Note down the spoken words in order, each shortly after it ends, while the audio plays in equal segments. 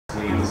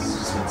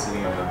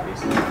sitting on my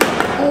face.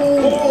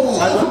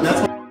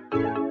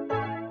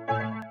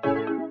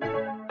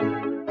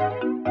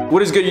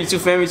 What is good,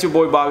 YouTube family? It's your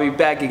boy Bobby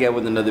back again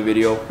with another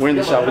video. We're in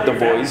the shop with the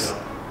boys.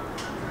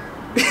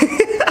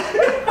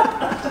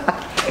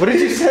 What did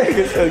you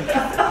say?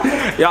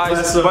 Yeah,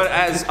 but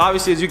as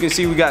obviously as you can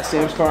see, we got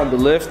Sam's car on the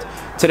lift.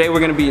 Today we're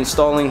gonna be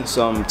installing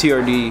some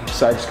TRD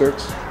side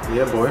skirts.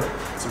 Yeah, boy.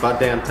 It's about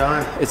damn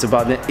time. It's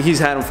about that. He's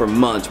had them for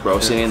months, bro.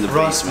 Sitting in the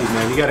basement.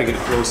 Man, you gotta get a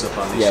close up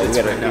on these. Yeah, shits we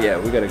gotta. right now. Yeah,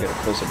 we gotta get a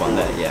close up on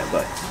that. Yeah,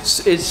 but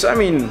it's. I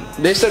mean,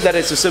 they said that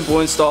it's a simple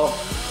install.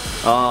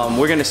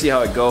 We're gonna see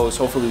how it goes.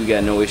 Hopefully, we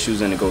got no issues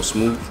and it goes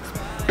smooth.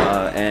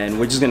 And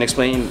we're just gonna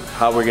explain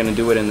how we're gonna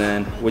do it, and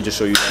then we'll just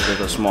show you guys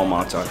a small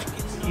montage.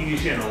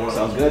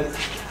 Sounds good.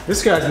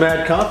 This guy's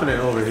mad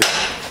confident over here.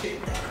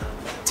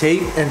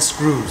 Tape and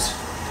screws.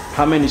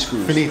 How many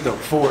screws? Finito.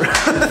 4.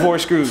 4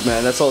 screws,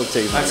 man. That's all it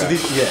takes. So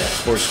these, yeah.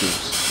 4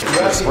 screws.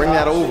 Let's bring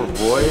that over,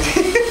 boy.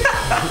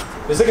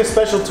 There's like a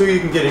special tool you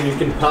can get, and you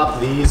can pop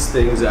these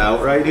things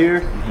out right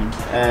here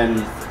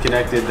and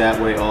connect it that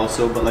way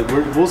also. But like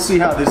we'll see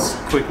how this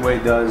quick way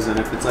does, and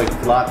if it's like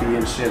floppy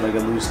and shit, like a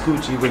loose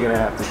coochie, we're gonna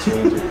have to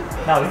change it.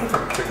 No, we can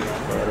put it tricky.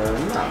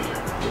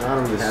 I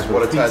don't really have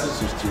what attaches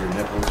to your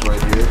nipples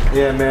right here.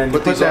 Yeah, man.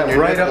 Put Put these on that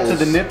your right up to nipples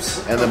the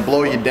nips. and then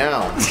blow you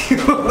down.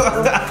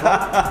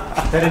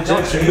 That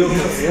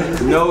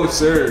injection. No,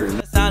 sir.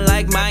 Sound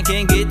like mine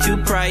can get too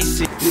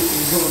pricey.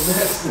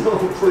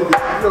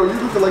 Yo, you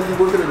look like you're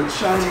working at a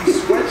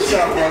Chinese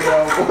sweatshop right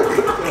now,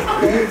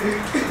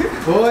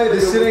 boy. Boy,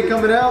 this shit ain't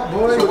coming out,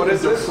 boy. So what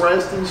is it,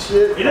 depressed and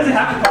shit? It doesn't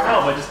have to come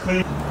out, but just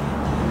clean.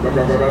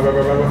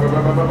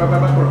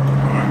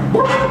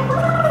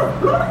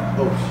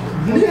 Oh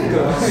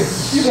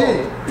shit.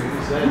 Shit.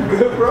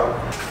 Good, bro.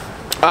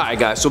 Alright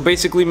guys, so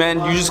basically, man,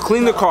 you just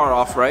clean the car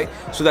off, right?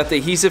 So that the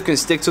adhesive can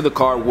stick to the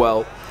car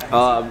well.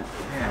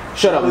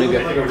 Shut up,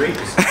 nigga.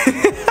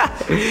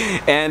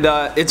 And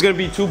it's gonna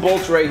be 2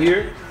 bolts right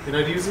here. Can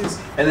I use these?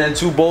 And then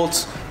 2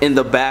 bolts in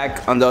the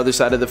back on the other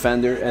side of the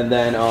fender. And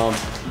then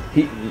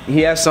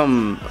he has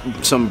some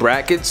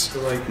brackets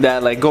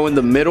that like go in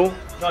the middle.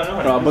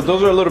 But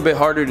those are a little bit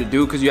harder to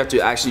do because you have to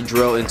actually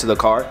drill into the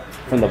car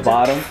from the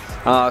bottom.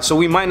 So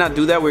we might not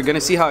do that. We're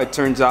gonna see how it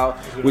turns out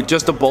with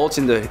just the bolts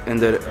and the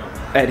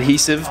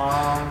adhesive.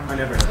 I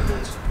never had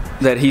bolts.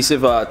 The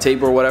adhesive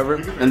tape or whatever,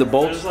 and the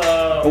bolts.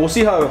 But we'll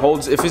see how it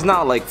holds. If it's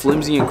not like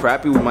flimsy and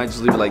crappy, we might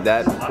just leave it like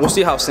that. We'll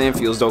see how Sam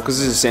feels though, because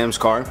this is Sam's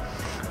car.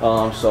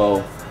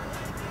 So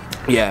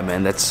yeah,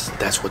 man, that's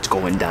what's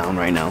going down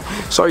right now.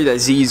 Sorry that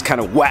Z's kind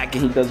of whack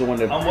and he doesn't want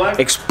to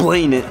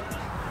explain it.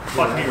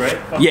 Fuck me, right?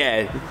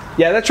 Yeah,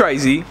 that's right,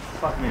 Z.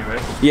 Fuck me,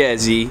 right? Yeah,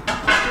 Z.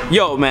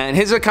 Yo, man,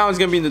 his account is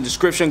gonna be in the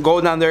description. Go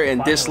down there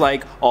and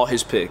dislike all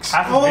his pics.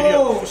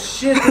 Oh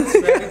shit, that's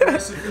very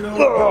aggressive, you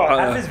know.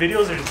 Half his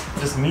videos are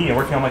just me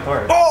working on my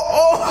car.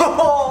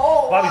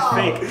 Oh!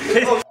 Bobby's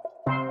fake.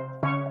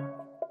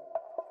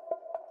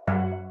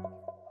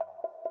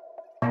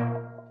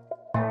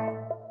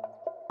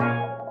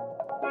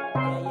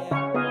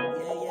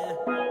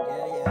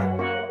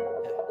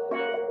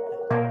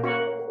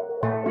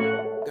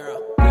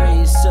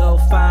 So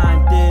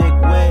fine, dig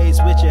ways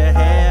with your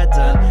hair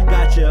done.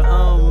 Got your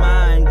own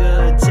mind,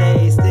 good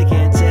taste. They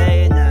can't tell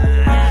you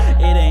nah.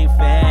 It ain't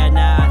fair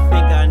now. I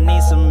think I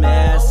need some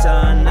air,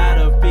 son. Not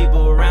of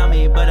people around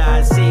me, but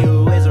I see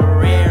who is a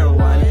rare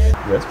one.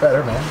 Yeah, it's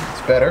better, man.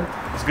 It's better.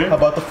 It's good. How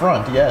about the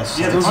front? Yes.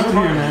 Yeah, the front,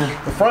 man.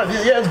 The front,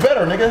 yeah, it's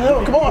better, nigga.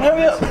 Hell, come on,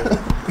 hurry up.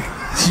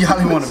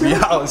 Y'all want to be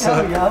out,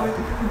 son.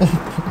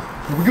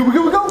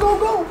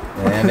 Go.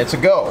 And it's a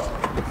go.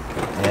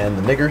 And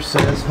the nigger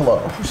says hello.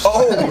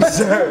 Oh,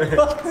 sir.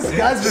 This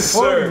guy's been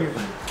flirting you.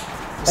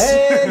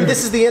 And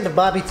this is the end of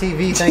Bobby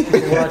TV. Thank you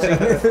for watching.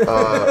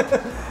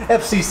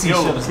 FCC Yo,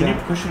 shows can you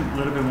down. push it a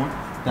little bit more?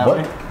 That What?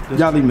 way?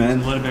 Yali,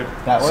 man. A little bit.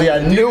 That way? See,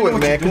 I knew it,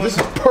 man, because this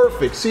is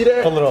perfect. See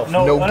that? Pull it off.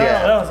 No, No no,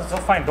 gap. no,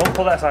 it's fine. Don't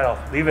pull that side off.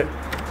 Leave it.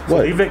 So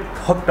What? leave it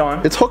hooked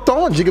on. It's hooked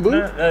on,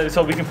 jigaboo.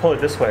 So we can pull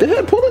it this way.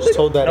 Yeah, pull it, Just nigga.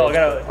 hold that. No, I edge.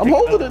 gotta. I'm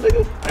holding it,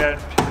 nigga. I gotta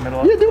take the middle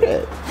off. Yeah, do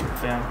that.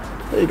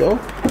 Yeah. There you go.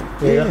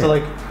 Yeah, you have to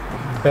like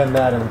bend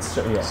that and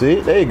yeah. See?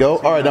 There you go.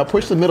 All right, now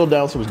push the middle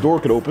down so his door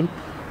could open.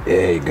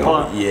 There you go.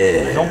 Hold on.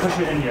 Yeah. Don't push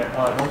it in yet.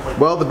 Don't push it.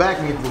 Well, the back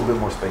needs a little bit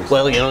more space.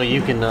 Well, you know,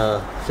 you can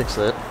fix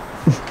that.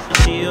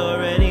 She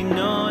already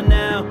know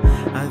now.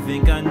 I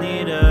think I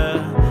need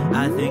her.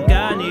 I think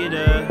I need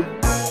her.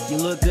 You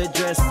look good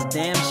dressed, it's a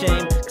damn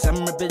shame. Cause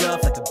I'm rip it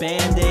off like a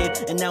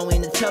band-aid. And now we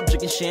in the tub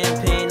drinking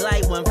champagne.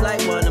 Light one,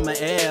 flight one on my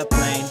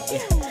airplane.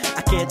 Yeah,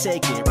 I can't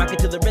take it. Rock it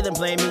to the rhythm,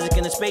 playing music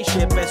in a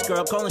spaceship. Best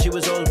girl calling, she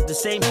was always with the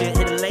same shit.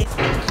 Hit it late.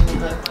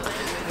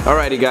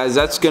 Alrighty guys,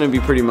 that's gonna be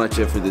pretty much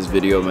it for this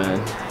video,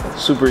 man.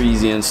 Super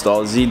easy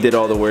install. Z did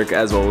all the work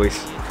as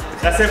always.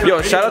 That's it for Yo,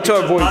 the shout out to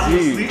our boy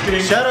Z.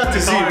 Shout out to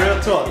Z, real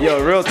talk.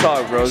 Yo, real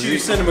talk, bro. Should you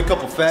send him a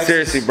couple facts?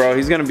 Seriously, bro,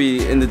 he's gonna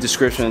be in the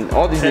description.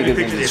 All these niggas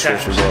in the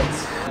description, bro.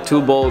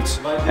 2 bolts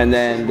and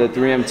then the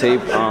 3M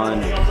tape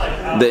on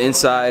the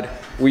inside.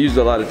 We used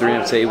a lot of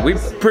 3M tape. We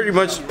pretty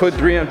much put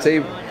 3M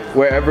tape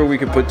wherever we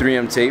could put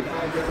 3M tape,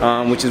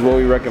 which is what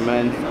we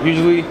recommend.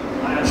 Usually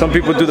Some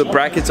people do the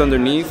brackets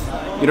underneath.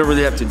 You don't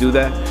really have to do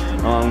that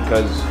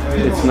because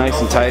it's nice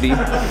and tidy.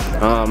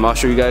 I'll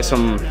show you guys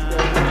some,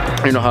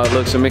 you know how it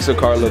looks. It makes the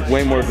car look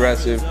way more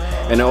aggressive,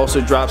 and it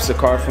also drops the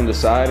car from the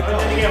side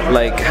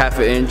like half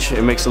an inch.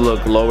 It makes it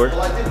look lower,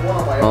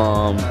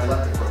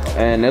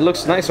 and it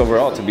looks nice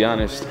overall, to be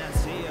honest.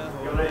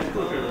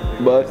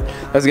 But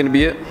that's gonna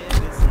be it.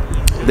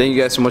 Thank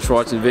you guys so much for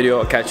watching the video.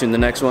 I'll catch you in the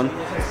next one.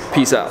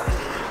 Peace out.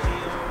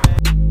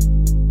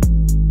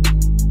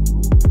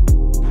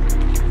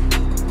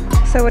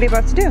 So what are you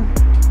about to do?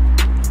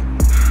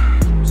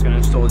 I'm just gonna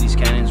install these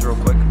cannons real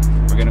quick.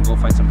 We're gonna go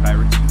fight some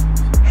pirates.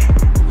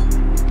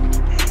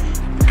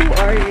 Who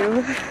are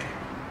you?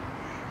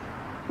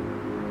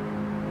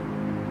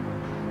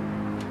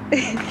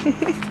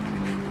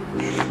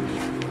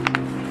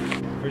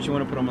 First you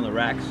wanna put them on the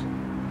racks.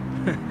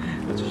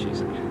 That's what she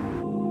said.